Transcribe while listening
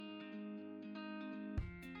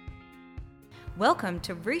Welcome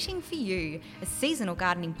to Rooting for You, a seasonal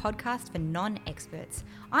gardening podcast for non-experts.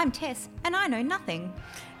 I'm Tess, and I know nothing.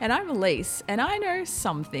 And I'm Elise, and I know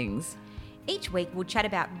some things. Each week we'll chat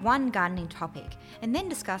about one gardening topic and then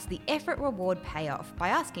discuss the effort-reward payoff by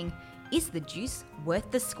asking, is the juice worth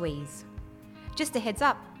the squeeze? Just a heads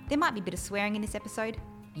up, there might be a bit of swearing in this episode.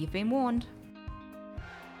 You've been warned.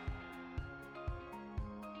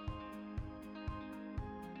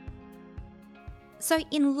 So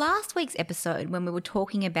in last week's episode, when we were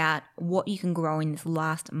talking about what you can grow in this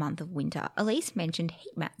last month of winter, Elise mentioned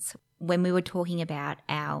heat mats when we were talking about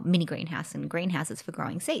our mini greenhouse and greenhouses for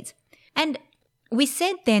growing seeds. And we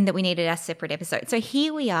said then that we needed a separate episode. So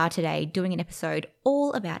here we are today doing an episode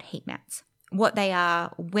all about heat mats, what they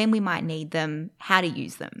are, when we might need them, how to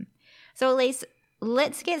use them. So Elise,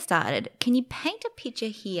 let's get started. Can you paint a picture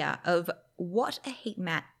here of what a heat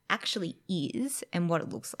mat actually is and what it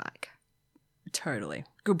looks like? Totally.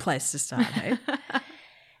 Good place to start, hey?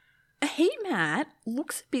 A heat mat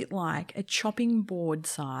looks a bit like a chopping board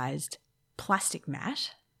sized plastic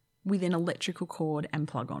mat with an electrical cord and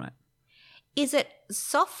plug on it. Is it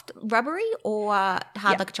soft, rubbery, or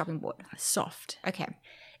hard like a chopping board? Soft. Okay.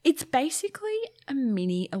 It's basically a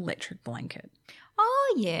mini electric blanket.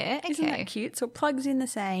 Oh, yeah. Okay. Isn't that cute? So it plugs in the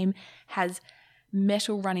same, has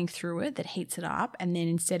metal running through it that heats it up, and then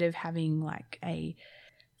instead of having like a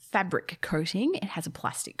fabric coating, it has a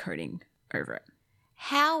plastic coating over it.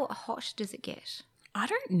 How hot does it get? I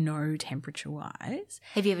don't know temperature-wise.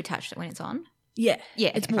 Have you ever touched it when it's on? Yeah.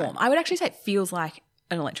 Yeah, It's okay, warm. fine. I would actually say it feels like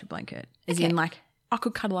an electric blanket, as Okay. in like I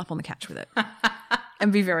could cuddle up on the couch with it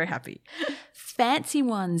and be very happy. Fancy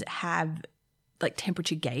ones have like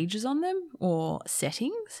temperature gauges on them or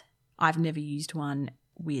settings. I've never used one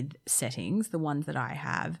with settings. The ones that I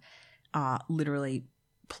have are literally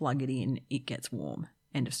plug it in, it gets warm.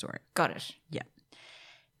 End of story. Got it. Yeah.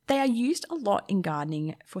 They are used a lot in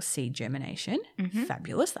gardening for seed germination. Mm-hmm.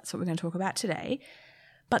 Fabulous. That's what we're going to talk about today.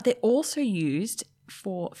 But they're also used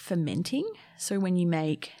for fermenting. So when you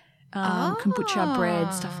make kombucha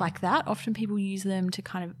bread, stuff like that, often people use them to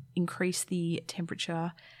kind of increase the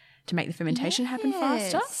temperature to make the fermentation happen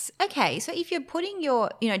faster. Yes. Okay, so if you're putting your,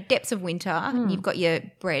 depths of winter, you've got your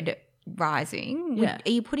bread rising. Yeah.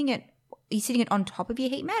 Are you putting it? Are you sitting it on top of your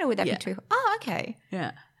heat mat, or would that be too? Oh, okay.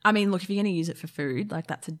 Yeah. I mean, look, if you're going to use it for food, like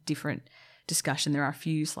that's a different discussion. There are a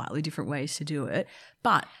few slightly different ways to do it.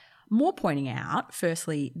 But more pointing out,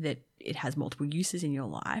 firstly, that it has multiple uses in your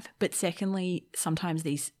life. But secondly, sometimes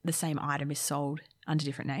the same item is sold under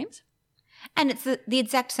different names. And it's the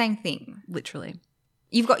exact same thing. Literally.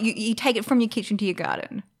 You've got you take it from your kitchen to your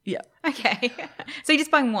garden. Yeah. Okay. So you're just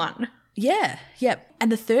buying one. Yeah. Yeah.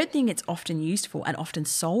 And the third thing it's often used for and often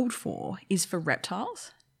sold for is for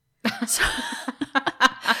reptiles.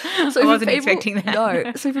 So I wasn't expecting that.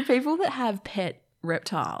 No. So for people that have pet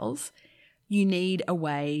reptiles, you need a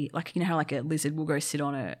way, like, how like a lizard will go sit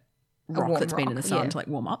on a rock warm that's been in rock, the sun yeah. to like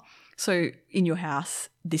warm up. So in your house,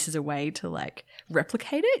 this is a way to like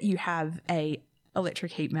replicate it. You have a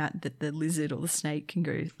electric heat mat that the lizard or the snake can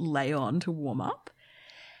go lay on to warm up.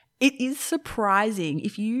 It is surprising.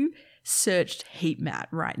 If you searched heat mat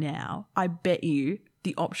right now, I bet you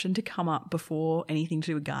the option to come up before anything to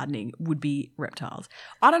do with gardening would be reptiles.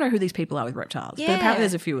 I don't know who these people are with reptiles, but apparently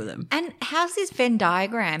there's a few of them. And how's this Venn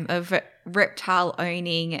diagram of reptile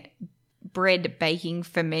owning, bread baking,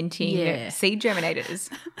 fermenting seed germinators?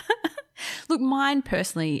 Look, mine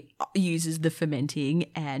personally uses the fermenting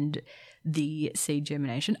and the seed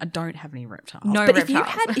germination. I don't have any reptiles. No but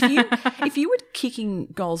reptiles. if you were kicking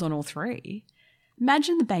goals on all three,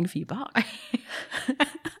 imagine the bang for your buck.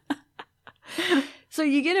 So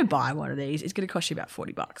you're going to buy one of these. It's going to cost you about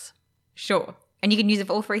 $40. Sure. And you can use it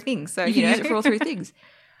for all three things. So You can use it for all three things.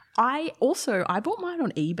 I bought mine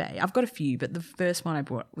on eBay. I've got a few, but the first one I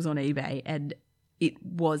bought was on eBay and it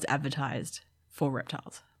was advertised for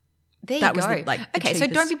reptiles. There you That go. was the Okay, so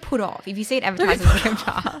don't cheapest. be put off. If you see it advertised as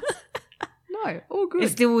reptiles, No, all good. it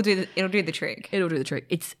still will it'll do the trick. It'll do the trick.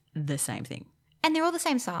 It's the same thing. And they're all the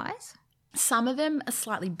same size? Some of them are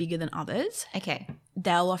slightly bigger than others. Okay.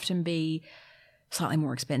 They'll often be slightly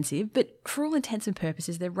more expensive, but for all intents and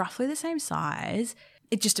purposes, they're roughly the same size.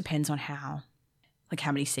 It just depends on how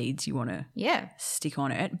many seeds you want to Yeah. stick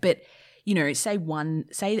on it. But,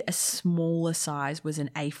 say a smaller size was an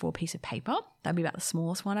A4 piece of paper. That'd be about the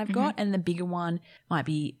smallest one I've got. And the bigger one might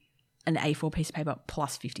be an A4 piece of paper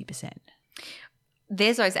plus 50%.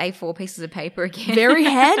 There's those A4 pieces of paper again. Very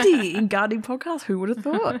handy in gardening podcasts. Who would have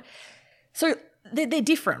thought? So they're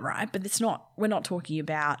different, right? But we're not talking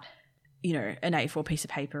about, an A4 piece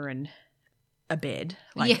of paper and a bed.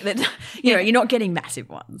 You're not getting massive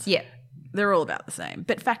ones. Yeah. They're all about the same.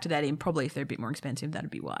 But factor that in, probably if they're a bit more expensive, that'd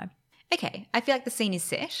be why. Okay, I feel like the scene is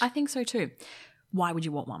set. I think so too. Why would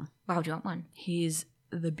you want one? Why would you want one? Here's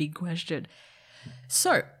the big question.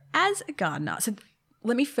 So, as a gardener, so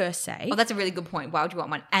let me first say... Oh, that's a really good point. Why would you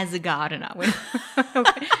want one as a gardener? We're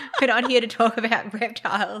not here to talk about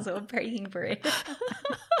reptiles or breaking bread.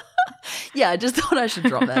 Yeah, I just thought I should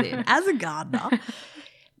drop that in. As a gardener,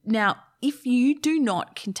 now, if you do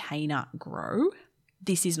not container grow,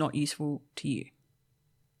 this is not useful to you.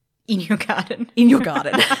 In your garden. In your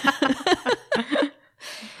garden.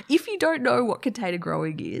 If you don't know what container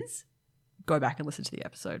growing is, go back and listen to the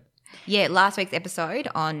episode. Yeah, last week's episode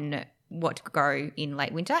on what to grow in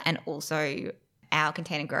late winter, and also our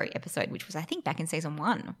container grow episode, which was, I think, back in season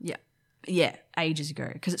 1. Yeah, ages ago,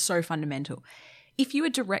 because it's so fundamental. If you are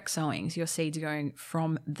direct sowing, so your seeds are going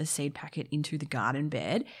from the seed packet into the garden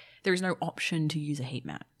bed, there is no option to use a heat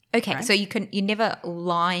mat. Okay, right? so you're never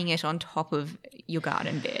lying it on top of your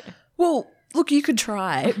garden bed. Well, look, you could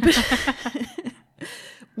try, but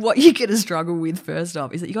what you're going to struggle with first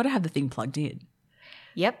off is that you got to have the thing plugged in.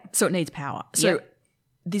 Yep. So it needs power. So Yep.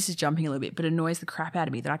 This is jumping a little bit, but it annoys the crap out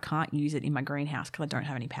of me that I can't use it in my greenhouse because I don't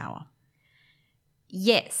have any power.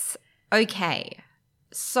 Yes. Okay.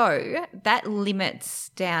 So that limits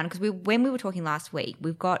down, because when we were talking last week,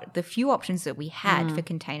 we've got the few options that we had for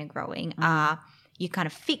container growing are your kind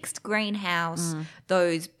of fixed greenhouse,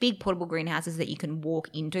 those big portable greenhouses that you can walk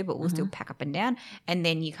into but will still pack up and down, and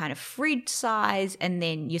then your kind of fridge size, and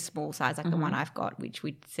then your small size, like the one I've got, which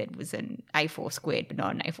we said was an A4 squared, but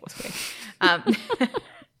not an A4 squared.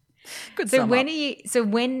 Good So sum when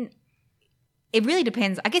up. it really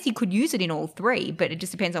depends. I guess you could use it in all three, but it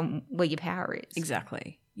just depends on where your power is.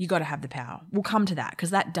 Exactly. You got to have the power. We'll come to that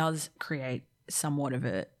because that does create somewhat of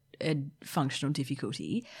a functional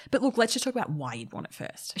difficulty. But look, let's just talk about why you'd want it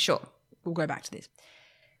first. Sure. We'll go back to this.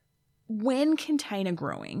 When container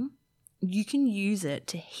growing, you can use it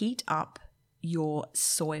to heat up your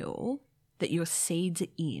soil that your seeds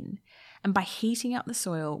are in. And by heating up the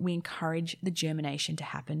soil, we encourage the germination to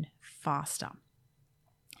happen faster.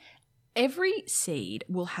 Every seed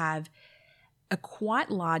will have a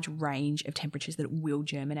quite large range of temperatures that it will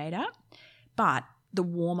germinate at, but the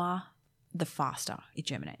warmer, the faster it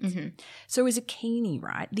germinates. So a zucchini,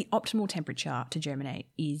 right, the optimal temperature to germinate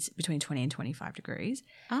is between 20 and 25 degrees.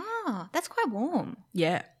 Ah, that's quite warm.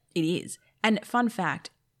 Yeah, it is. And fun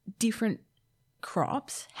fact, different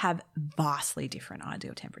crops have vastly different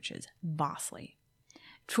ideal temperatures. Vastly.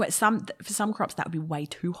 For some crops, that would be way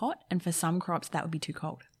too hot, and for some crops, that would be too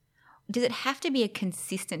cold. Does it have to be a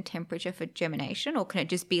consistent temperature for germination, or can it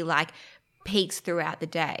just be like peaks throughout the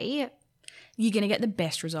day? You're going to get the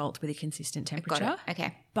best results with a consistent temperature. Got it.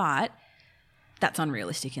 Okay. But that's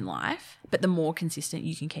unrealistic in life. But the more consistent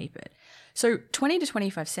you can keep it. So 20 to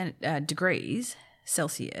 25 degrees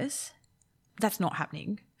Celsius, that's not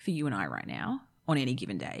happening for you and I right now on any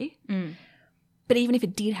given day. But even if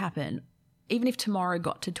it did happen, even if tomorrow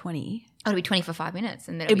got to 20... It'll be 20 for 5 minutes.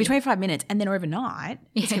 And then it'll be 25 minutes, and then overnight,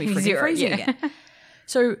 it's going to be freezing again.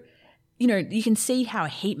 So, you can see how a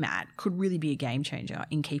heat mat could really be a game changer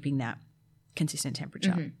in keeping that consistent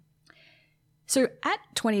temperature. So at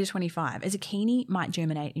 20 to 25, a zucchini might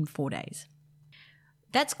germinate in 4 days.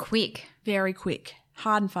 That's quick. Very quick.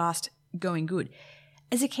 Hard and fast, going good.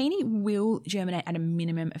 A zucchini will germinate at a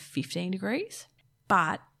minimum of 15 degrees,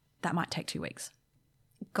 but that might take 2 weeks.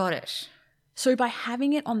 Got it. So by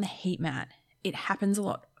having it on the heat mat, it happens a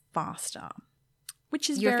lot faster, which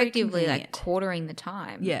is You're very effectively convenient. like quartering the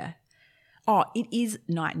time. Yeah. Oh, it is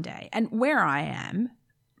night and day. And where I am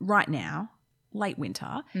right now, late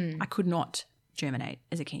winter, I could not germinate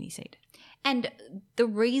a zucchini seed. And the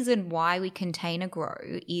reason why we container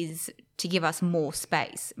grow is to give us more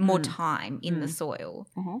space, more time in the soil.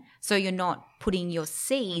 So you're not putting your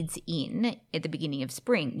seeds in at the beginning of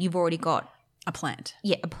spring. You've already got A plant.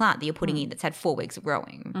 a plant that you're putting in that's had 4 weeks of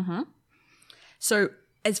growing. So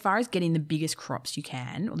as far as getting the biggest crops you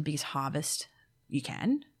can, or the biggest harvest you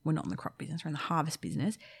can, we're not in the crop business, we're in the harvest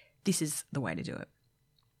business, this is the way to do it.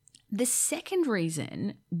 The second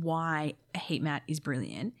reason why a heat mat is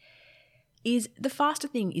brilliant is the faster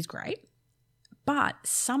thing is great, but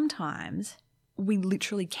sometimes we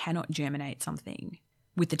literally cannot germinate something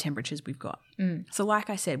with the temperatures we've got. So like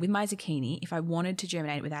I said, with my zucchini, if I wanted to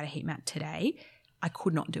germinate it without a heat mat today, I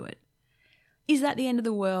could not do it. Is that the end of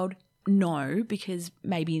the world? No, because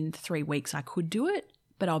maybe in 3 weeks I could do it,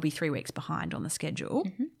 but I'll be 3 weeks behind on the schedule.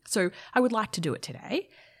 So I would like to do it today.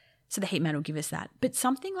 So the heat mat will give us that. But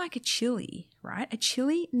something like a chili, right? A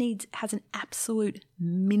chili has an absolute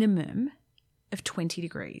minimum of 20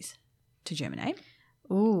 degrees to germinate.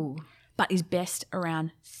 Ooh. but is best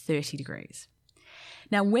around 30 degrees.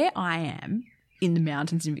 Now, where I am in the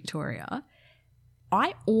mountains in Victoria,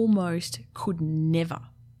 I almost could never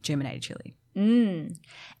germinate a chili.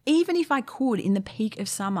 Even if I could, in the peak of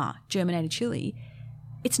summer, germinate a chili,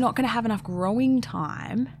 it's not going to have enough growing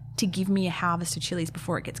time to give me a harvest of chilies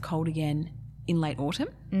before it gets cold again in late autumn.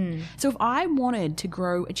 So if I wanted to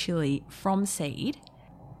grow a chili from seed,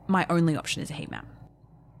 my only option is a heat mat.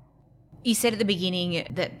 You said at the beginning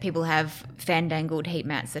that people have fandangled heat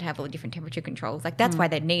mats that have all different temperature controls. Like that's why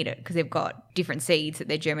they need it, because they've got different seeds that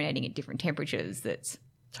they're germinating at different temperatures. That's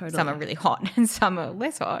Totally. Some are really hot and some are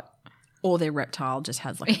less hot. Or their reptile just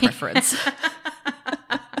has like a preference.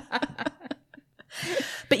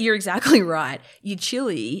 But you're exactly right. Your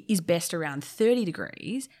chili is best around 30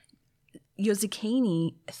 degrees. Your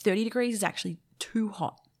zucchini, 30 degrees is actually too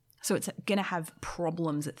hot. So it's going to have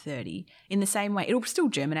problems at 30. In the same way, it'll still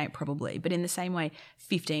germinate probably, but in the same way,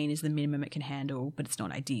 15 is the minimum it can handle, but it's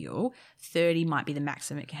not ideal. 30 might be the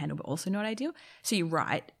maximum it can handle, but also not ideal. So you're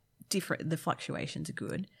right. The fluctuations are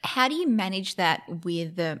good. How do you manage that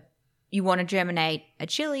with you want to germinate a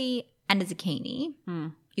chili and a zucchini?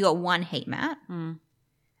 You got one heat mat.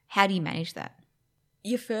 How do you manage that?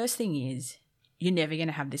 Your first thing is you're never going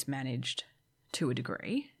to have this managed to a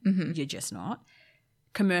degree. You're just not.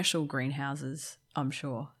 Commercial greenhouses, I'm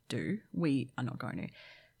sure, do. We are not going to.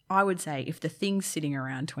 I would say if the thing's sitting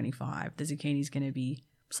around 25, the zucchini's going to be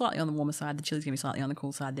slightly on the warmer side, the chili's going to be slightly on the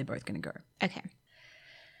cool side. They're both going to go. Okay.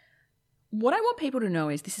 What I want people to know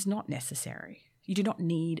is this is not necessary. You do not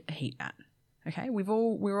need a heat mat. Okay?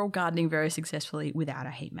 We're all gardening very successfully without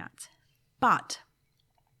a heat mat. But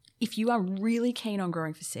if you are really keen on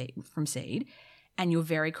growing from seed and you're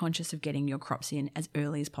very conscious of getting your crops in as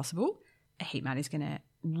early as possible, a heat mat is going to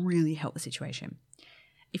really help the situation.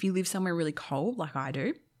 If you live somewhere really cold like I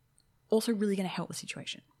do, also really going to help the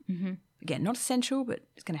situation. Again, not essential, but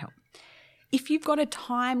it's going to help. If you've got a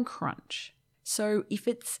time crunch, so if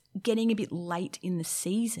it's getting a bit late in the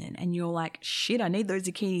season and you're like, shit, I need those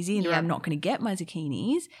zucchinis in or I'm not going to get my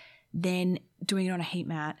zucchinis, then doing it on a heat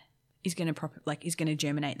mat is going to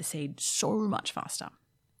germinate the seed so much faster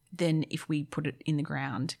than if we put it in the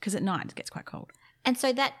ground, because at night it gets quite cold. And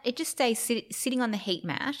so that it just stays sitting on the heat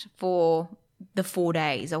mat for the 4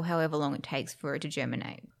 days or however long it takes for it to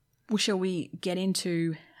germinate. Well, shall we get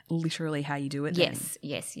into literally how you do it then?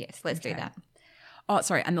 Yes. Let's do that. Oh,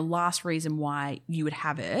 sorry. And the last reason why you would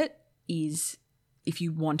have it is if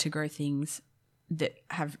you want to grow things that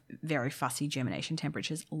have very fussy germination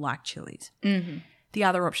temperatures like chilies. The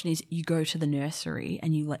other option is you go to the nursery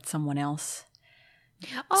and you let someone else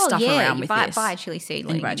stuff around with this. Buy a chili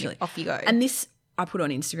seedling and off you go. And this, I put on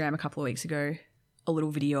Instagram a couple of weeks ago, a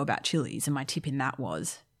little video about chilies, and my tip in that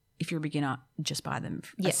was if you're a beginner, just buy them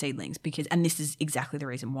as seedlings and this is exactly the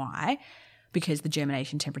reason why, because the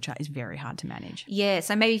germination temperature is very hard to manage. Yeah,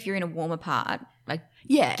 so maybe if you're in a warmer part,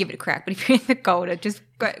 give it a crack, but if you're in the colder, just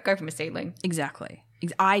go from a seedling. Exactly.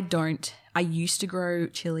 I used to grow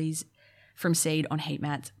chilies from seed on heat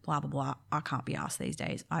mats, blah, blah, blah. I can't be asked these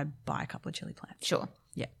days. I buy a couple of chili plants. Sure.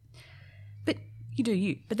 Yeah. But you do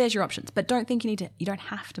you. But there's your options. But don't think you don't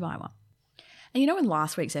have to buy one. And in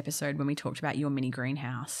last week's episode when we talked about your mini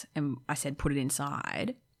greenhouse and I said put it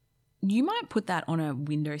inside, you might put that on a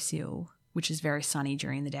windowsill, which is very sunny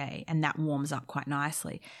during the day, and that warms up quite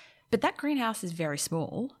nicely. But that greenhouse is very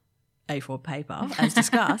small, A4 paper, as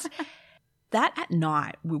discussed. That at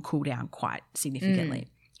night will cool down quite significantly.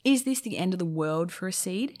 Is this the end of the world for a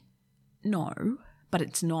seed? No, but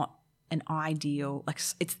it's not an ideal,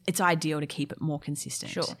 it's ideal to keep it more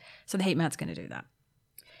consistent. Sure. So the heat mat's going to do that.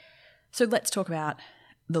 So let's talk about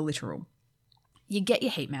the literal. You get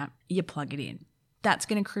your heat mat, you plug it in. That's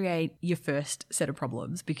going to create your first set of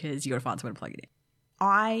problems because you got to find somewhere to plug it in.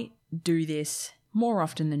 I do this more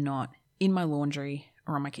often than not in my laundry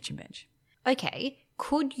or on my kitchen bench. Okay.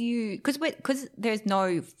 Could you, because there's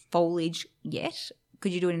no foliage yet,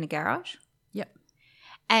 could you do it in the garage? Yep.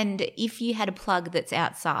 And if you had a plug that's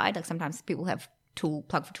outside, like sometimes people have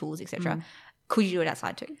plug for tools, etc., could you do it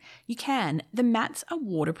outside too? You can. The mats are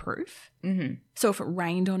waterproof. So if it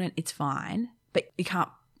rained on it, it's fine, but you can't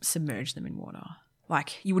submerge them in water.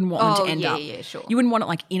 Like you wouldn't want them to end up. Yeah, sure. You wouldn't want it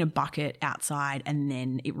like in a bucket outside and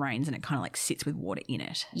then it rains and it kind of like sits with water in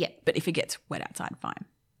it. Yeah. But if it gets wet outside, fine.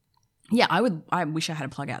 Yeah, I wish I had a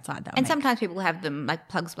plug outside. And sometimes people have them like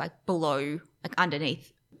plugs like below, like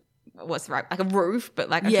underneath. What's the right, like a roof, but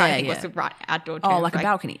like I'm trying to think what's the right outdoor term. Oh, like a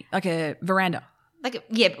balcony, like a veranda. But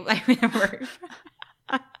like with a roof.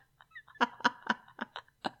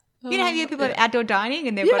 You know how you have people have outdoor dining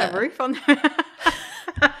and they've got a roof on them? Isn't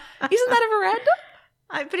that a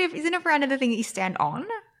veranda? But isn't a veranda the thing that you stand on?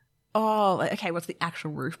 Oh, okay. What's the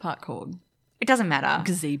actual roof part called? It doesn't matter.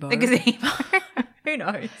 Gazebo. The gazebo. Who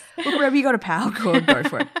knows? Look, wherever you got a power cord, go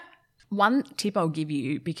for it. One tip I'll give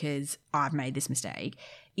you, because I've made this mistake,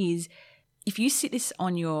 is if you sit this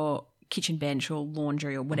on your kitchen bench or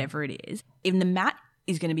laundry or whatever it is, if the mat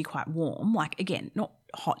is going to be quite warm, like, again, not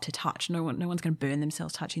hot to touch. No one's going to burn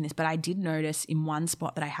themselves touching this. But I did notice in one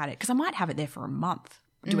spot that I had it, because I might have it there for a month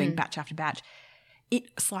doing batch after batch, it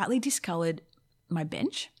slightly discoloured my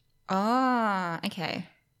bench. Oh, okay.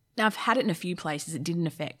 Now, I've had it in a few places. It didn't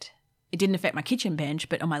affect my kitchen bench,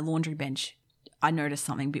 but on my laundry bench, I noticed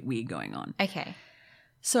something a bit weird going on. Okay.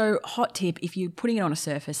 So, hot tip, if you're putting it on a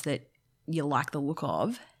surface that you like the look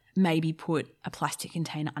of, maybe put a plastic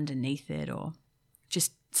container underneath it or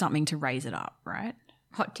just something to raise it up, right?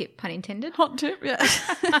 Hot tip, pun intended. Hot tip, yeah.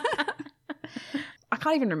 I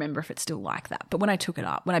can't even remember if it's still like that. But when I took it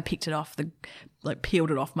up, when I picked it off, peeled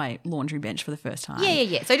it off my laundry bench for the first time.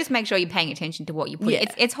 Yeah. So just make sure you're paying attention to what you put. Yeah.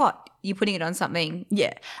 It's hot. You're putting it on something.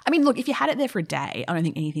 Yeah. I mean, look, if you had it there for a day, I don't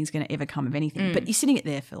think anything's going to ever come of anything. But you're sitting it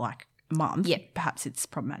there for like a month. Yeah. Perhaps it's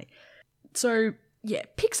problematic. So, yeah,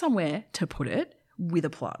 pick somewhere to put it with a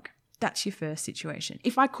plug. That's your first situation.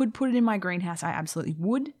 If I could put it in my greenhouse, I absolutely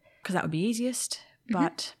would, because that would be easiest.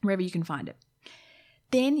 But wherever you can find it.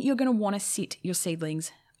 Then you're going to want to sit your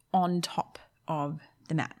seedlings on top of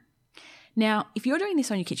the mat. Now, if you're doing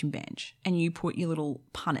this on your kitchen bench and you put your little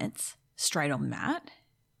punnets straight on the mat,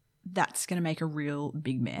 that's going to make a real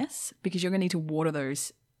big mess, because you're going to need to water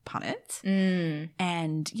those punnets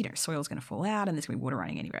and, soil's going to fall out and there's going to be water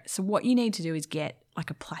running anywhere. So what you need to do is get like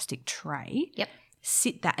a plastic tray. Yep.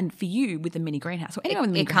 Sit that, and for you with the mini greenhouse, or anyone with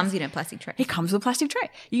a mini It comes in a plastic tray. it comes with a plastic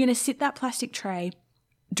tray. You're going to sit that plastic tray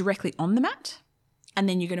directly on the mat, and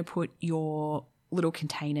then you're going to put your little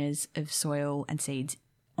containers of soil and seeds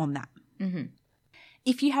on that. Mm-hmm.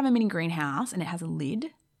 If you have a mini greenhouse and it has a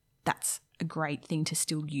lid, that's a great thing to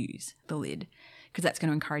still use, the lid, because that's going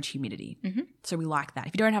to encourage humidity. Mm-hmm. So we like that.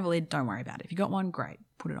 If you don't have a lid, don't worry about it. If you got one, great,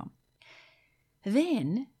 put it on.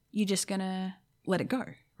 Then you're just going to let it go,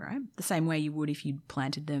 right? The same way you would if you'd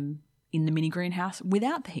planted them in the mini greenhouse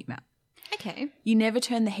without the heat mat. Okay. You never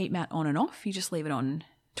turn the heat mat on and off. You just leave it on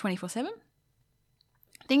 24/7.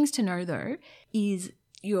 Things to know, though, is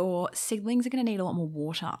your seedlings are going to need a lot more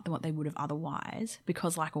water than what they would have otherwise,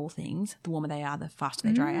 because like all things, the warmer they are, the faster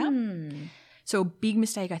they dry out. So a big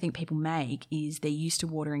mistake I think people make is they're used to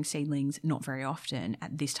watering seedlings not very often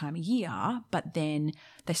at this time of year, but then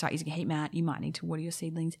they start using a heat mat. You might need to water your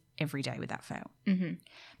seedlings every day without fail. Mm-hmm.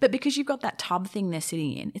 But because you've got that tub thing they're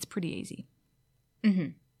sitting in, it's pretty easy. Mm-hmm.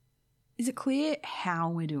 Is it clear how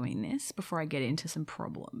we're doing this before I get into some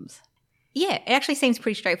problems? Yeah, it actually seems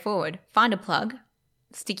pretty straightforward. Find a plug,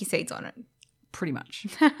 stick your seeds on it. Pretty much.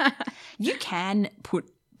 You can put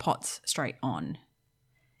pots straight on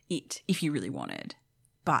it if you really wanted,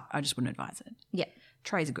 but I just wouldn't advise it. Yeah.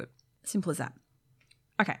 Trays are good. Simple as that.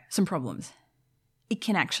 Okay, some problems. It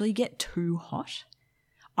can actually get too hot.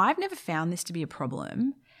 I've never found this to be a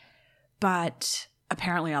problem, but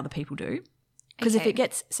apparently other people do. Because if it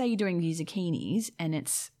gets, say you're doing your zucchinis and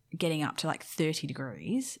it's getting up to like 30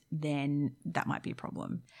 degrees, then that might be a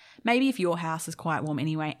problem. Maybe if your house is quite warm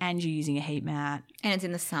anyway and you're using a heat mat. And it's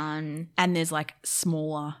in the sun. And there's like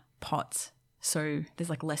smaller pots, so there's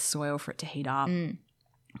like less soil for it to heat up.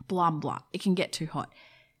 Blah, blah. It can get too hot.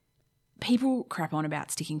 People crap on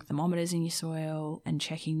about sticking thermometers in your soil and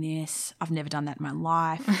checking this. I've never done that in my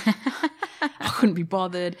life. I couldn't be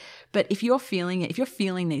bothered. But if you're feeling it, if you're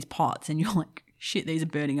feeling these pots and you're like, shit, these are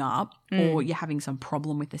burning up, or you're having some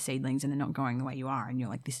problem with the seedlings and they're not going the way you are and you're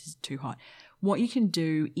like, this is too hot, what you can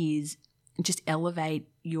do is just elevate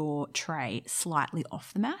your tray slightly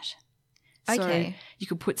off the mat. Okay. So you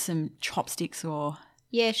could put some chopsticks or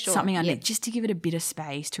sure. something underneath just to give it a bit of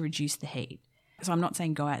space to reduce the heat. So I'm not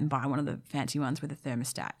saying go out and buy one of the fancy ones with a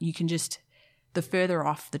thermostat. You can just, the further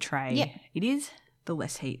off the tray it is, the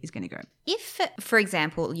less heat is going to go. If, for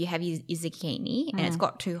example, you have your zucchini and it's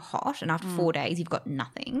got too hot and after 4 days you've got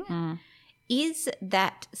nothing, is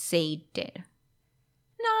that seed dead?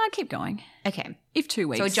 No, keep going. Okay. If 2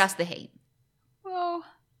 weeks. So adjust the heat. Well,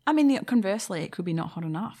 I mean, conversely, it could be not hot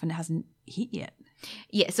enough and it hasn't hit yet.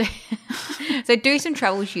 Yeah, so so do some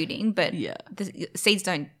troubleshooting, but Yeah. the seeds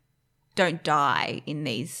don't die in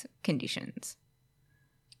these conditions.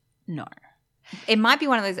 No. It might be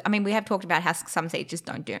one of those, I mean, we have talked about how some seeds just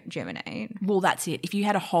don't germinate. Well, that's it. If you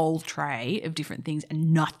had a whole tray of different things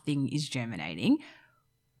and nothing is germinating,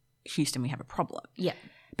 Houston, we have a problem. Yeah.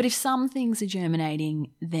 But if some things are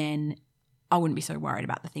germinating, then I wouldn't be so worried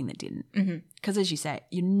about the thing that didn't. Because as you say,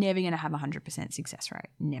 you're never going to have 100% success rate.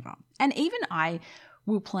 Never. And even I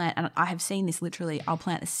will plant, and I have seen this literally, I'll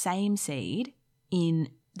plant the same seed in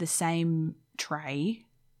the same tray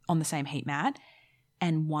on the same heat mat,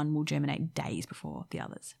 and one will germinate days before the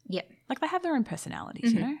others. Yep. Like they have their own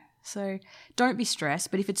personalities, you know? So don't be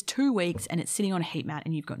stressed. But if it's 2 weeks and it's sitting on a heat mat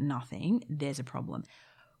and you've got nothing, there's a problem.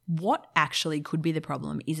 What actually could be the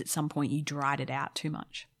problem is at some point you dried it out too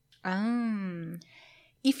much.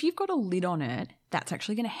 If you've got a lid on it, that's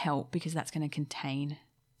actually going to help because that's going to contain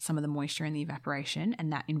some of the moisture and the evaporation,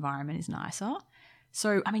 and that environment is nicer.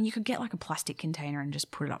 So, I mean, you could get like a plastic container and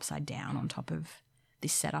just put it upside down on top of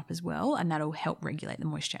this setup as well, and that'll help regulate the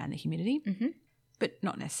moisture and the humidity. But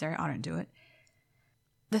not necessary. I don't do it.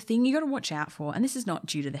 The thing you got to watch out for, and this is not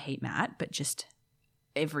due to the heat mat, but just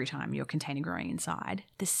every time you're container growing inside,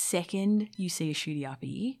 the second you see a shooty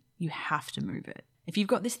uppy, you have to move it. If you've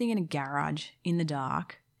got this thing in a garage in the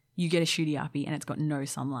dark, you get a shooty uppy and it's got no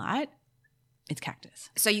sunlight, it's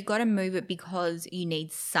cactus. So you got to move it because you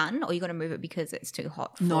need sun, or you got to move it because it's too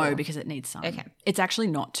hot? No, because it needs sun. Okay. It's actually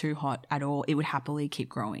not too hot at all. It would happily keep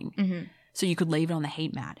growing. So you could leave it on the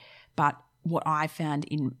heat mat. But what I found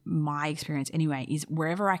in my experience anyway is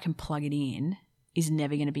wherever I can plug it in is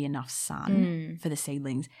never going to be enough sun for the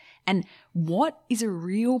seedlings. And what is a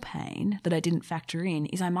real pain that I didn't factor in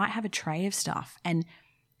is I might have a tray of stuff and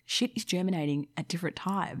shit is germinating at different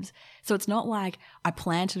times. So it's not like I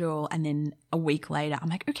plant it all and then a week later I'm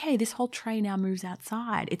like, okay, this whole tray now moves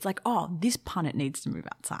outside. It's like, oh, this punnet needs to move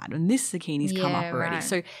outside and this zucchini's come up already. Right.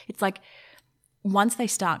 So it's like once they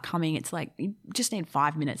start coming, it's like you just need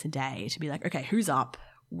 5 minutes a day to be like, okay, who's up?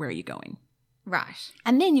 Where are you going? Right.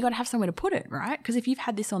 And then you got to have somewhere to put it, right? Because if you've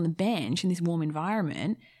had this on the bench in this warm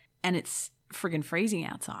environment and it's friggin' freezing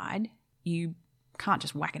outside, you can't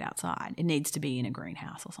just whack it outside. It needs to be in a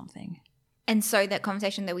greenhouse or something. And so that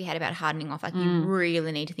conversation that we had about hardening off, like you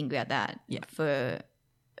really need to think about that for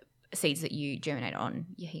seeds that you germinate on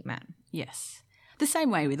your heat mat. Yes. The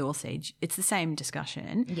same way with all seeds. It's the same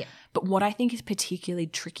discussion. Yeah. But what I think is particularly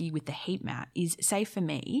tricky with the heat mat is, say for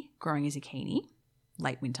me, growing a zucchini,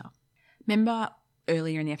 late winter. Remember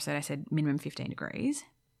earlier in the episode I said minimum 15 degrees?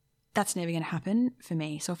 That's never going to happen for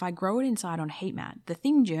me. So if I grow it inside on heat mat, the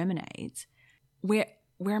thing germinates. Where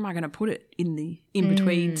am I going to put it in the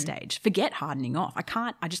in-between stage? Forget hardening off.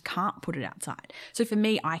 I just can't put it outside. So for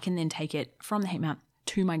me, I can then take it from the heat mat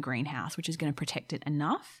to my greenhouse, which is going to protect it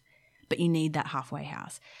enough, but you need that halfway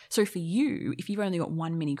house. So for you, if you've only got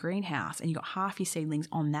one mini greenhouse and you've got half your seedlings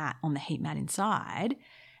on the heat mat inside,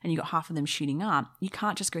 and you've got half of them shooting up, you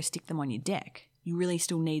can't just go stick them on your deck. You really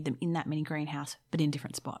still need them in that mini greenhouse, but in a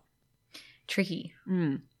different spot. Tricky.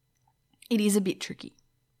 It is a bit tricky.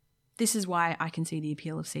 This is why I can see the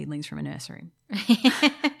appeal of seedlings from a nursery.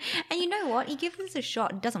 And you know what? You give this a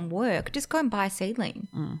shot, it doesn't work. Just go and buy a seedling.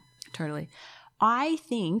 Totally. I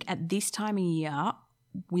think at this time of year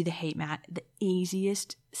with a heat mat, the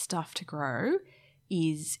easiest stuff to grow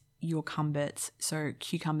is your cumbits. So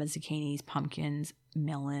cucumbers, zucchinis, pumpkins,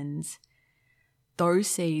 melons. Those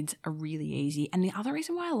seeds are really easy. And the other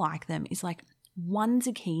reason why I like them is like one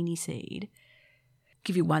zucchini seed,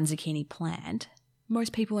 give you one zucchini plant.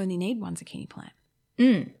 Most people only need one zucchini plant.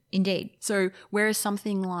 Indeed. So whereas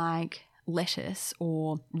something like lettuce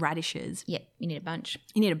or radishes, Yeah, you need a bunch.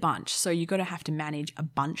 you need a bunch. So you've got to have to manage a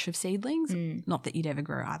bunch of seedlings. Not that you'd ever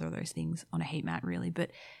grow either of those things on a heat mat really,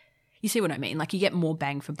 but you see what I mean? Like you get more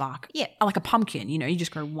bang for buck. Yeah. Like a pumpkin, you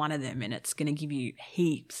just grow one of them and it's going to give you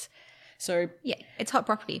heaps. So Yeah, it's hot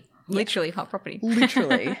property. Literally hot property.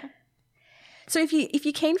 literally. So if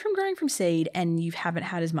you came from growing from seed and you haven't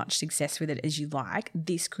had as much success with it as you like,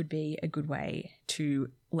 this could be a good way to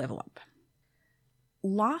level up.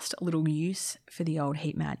 Last little use for the old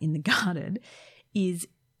heat mat in the garden is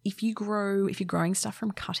if you're growing stuff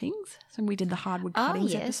from cuttings. So we did the hardwood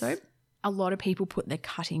cuttings episode. A lot of people put their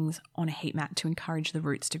cuttings on a heat mat to encourage the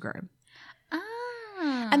roots to grow.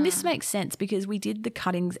 And this makes sense because we did the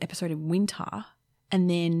cuttings episode in winter and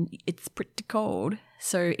then it's pretty cold,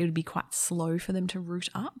 so it would be quite slow for them to root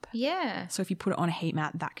up. Yeah. So if you put it on a heat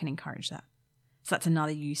mat, that can encourage that. So that's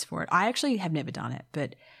another use for it. I actually have never done it,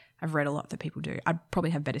 but I've read a lot that people do. I'd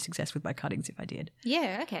probably have better success with my cuttings if I did.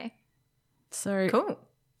 Yeah, okay. So Cool.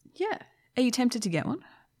 yeah. Are you tempted to get one?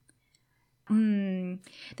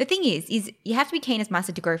 The thing is you have to be keen as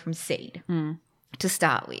mustard to grow from seed to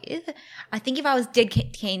start with. I think if I was dead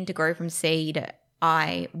keen to grow from seed,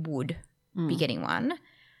 I would be getting one.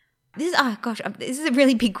 This is a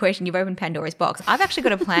really big question. You've opened Pandora's box. I've actually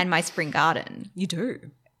got to plan my spring garden. You do.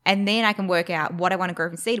 And then I can work out what I want to grow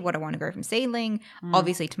from seed, what I want to grow from seedling.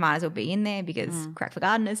 Obviously, tomatoes will be in there because crack for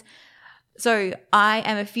gardeners. So I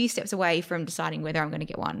am a few steps away from deciding whether I'm going to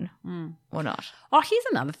get one or not. Oh, here's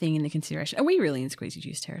another thing in the consideration. Are we really in squeezy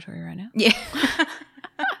juice territory right now? Yeah.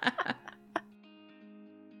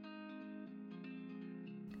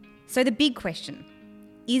 So the big question,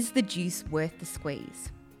 is the juice worth the squeeze?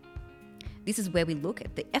 This is where we look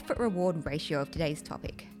at the effort-reward ratio of today's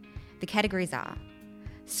topic. The categories are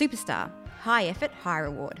superstar, high effort, high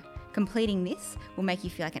reward. Completing this will make you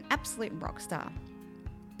feel like an absolute rock star.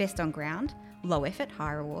 Best on ground, low effort,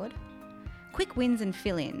 high reward. Quick wins and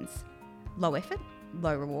fill-ins, low effort,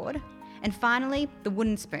 low reward. And finally, the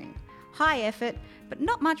wooden spoon, high effort, but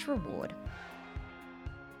not much reward.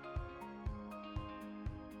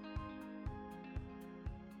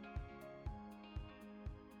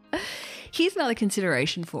 Here's another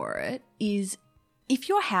consideration for it is if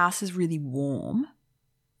your house is really warm,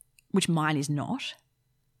 which mine is not,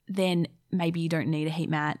 then maybe you don't need a heat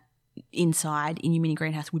mat inside in your mini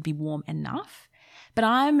greenhouse would be warm enough. But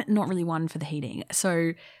I'm not really one for the heating.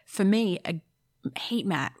 So for me, a heat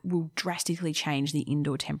mat will drastically change the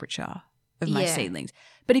indoor temperature of my seedlings.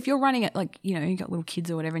 But if you're running it like, you know, you've got little kids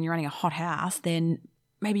or whatever and you're running a hot house, then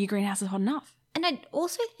maybe your greenhouse is hot enough. And I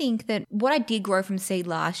also think that what I did grow from seed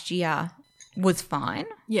last year was fine.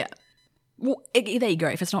 Yeah. Well, there you go.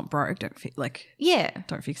 If it's not broke, don't fix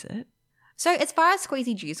it. So as far as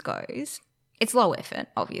squeezy juice goes, it's low effort,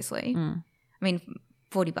 obviously. I mean,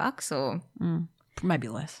 $40 or maybe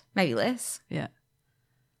less. Maybe less. Yeah.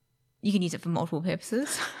 You can use it for multiple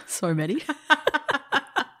purposes. So many.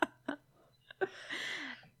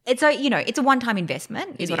 It's a one-time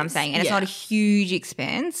investment is what I'm saying. And it's not a huge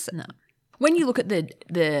expense. No. When you look at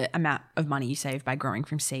the amount of money you save by growing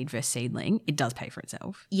from seed versus seedling, it does pay for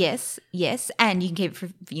itself. Yes. And you can keep it for,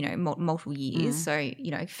 multiple years. So,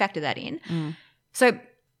 factor that in. So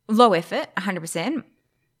low effort, 100%.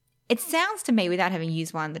 It sounds to me, without having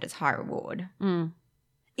used one, that it's high reward. It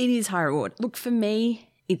is high reward. Look, for me,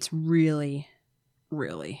 it's really,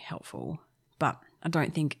 really helpful. But I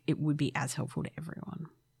don't think it would be as helpful to everyone.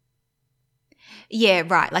 Yeah,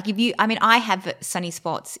 right. Like I have sunny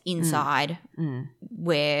spots inside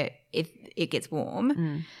where it gets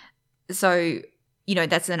warm. So,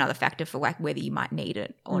 that's another factor for like whether you might need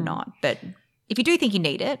it or not. But if you do think you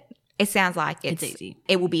need it, it sounds like it's easy.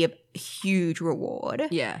 It will be a huge reward.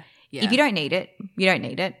 Yeah. If you don't need it, you don't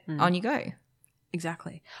need it. On you go.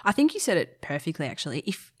 Exactly. I think you said it perfectly actually.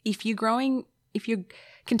 If you're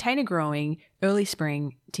container growing early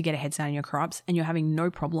spring to get a head start on your crops and you're having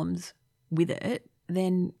no problems with it,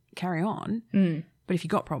 then carry on. But if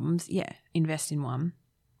you've got problems, invest in one.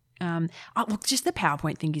 Look, just the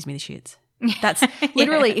PowerPoint thing gives me the shits. That's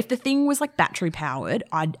literally, if the thing was like battery powered,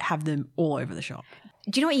 I'd have them all over the shop.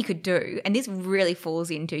 Do you know what you could do? And this really falls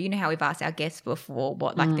into, how we've asked our guests before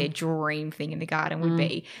what like their dream thing in the garden would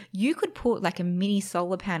be. You could put like a mini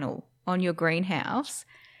solar panel on your greenhouse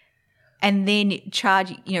and then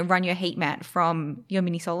run your heat mat from your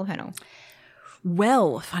mini solar panel.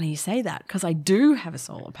 Well, funny you say that because I do have a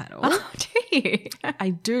solar panel. Oh, do you? I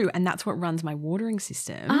do, and that's what runs my watering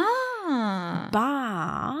system.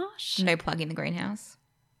 But no plug in the greenhouse.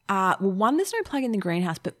 Well, one, there's no plug in the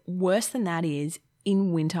greenhouse, but worse than that is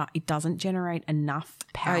in winter it doesn't generate enough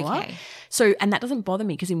power. Okay. So, and that doesn't bother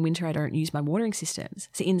me because in winter I don't use my watering systems.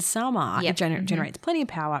 So in summer it generates plenty of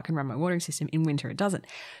power. I can run my watering system. In winter it doesn't.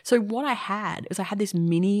 So what I had is this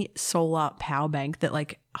mini solar power bank that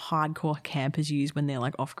like hardcore campers use when they're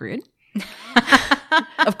like off grid.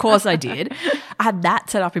 Of course I did. I had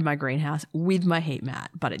that set up in my greenhouse with my heat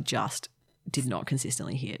mat, but it just did not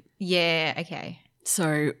consistently hit. Yeah, okay.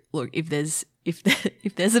 So look, if there's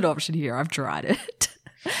an option here, I've tried it.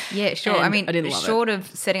 Yeah, sure. And I mean, I didn't love short of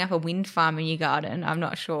setting up a wind farm in your garden, I'm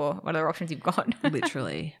not sure what other options you've got.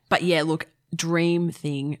 Literally. But yeah, look, dream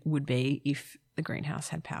thing would be if the greenhouse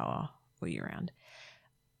had power all year round.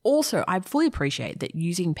 Also, I fully appreciate that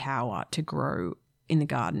using power to grow in the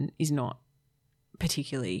garden is not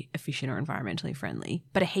particularly efficient or environmentally friendly,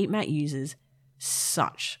 but a heat mat uses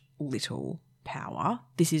such little power.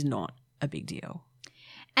 This is not a big deal.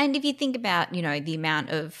 And if you think about, the amount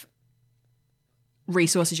of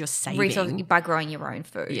resources you're saving by growing your own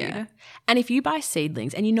food. Yeah. And if you buy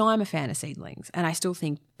seedlings, and I'm a fan of seedlings, and I still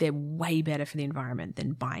think they're way better for the environment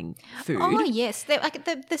than buying food. Oh, yes. They're like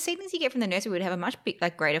the seedlings you get from the nursery would have a much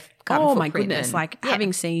greater carbon footprint. Oh, my goodness.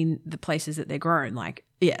 Having seen the places that they're grown,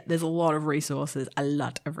 there's a lot of resources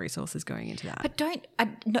going into that. But I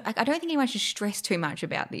don't think anyone should stress too much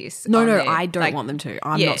about this. No, I don't want them to.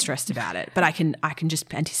 I'm not stressed about it. But I can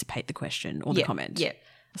just anticipate the question or the comment. Yeah.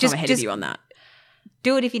 So I'm ahead of you on that.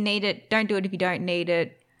 Do it if you need it. Don't do it if you don't need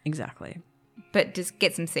it. Exactly. But just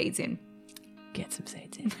get some seeds in.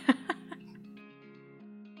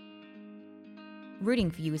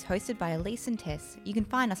 Rooting For You is hosted by Elise and Tess. You can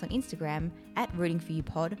find us on Instagram at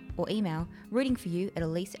rootingforyoupod or email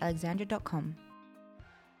rootingforyou@elisealexandra.com.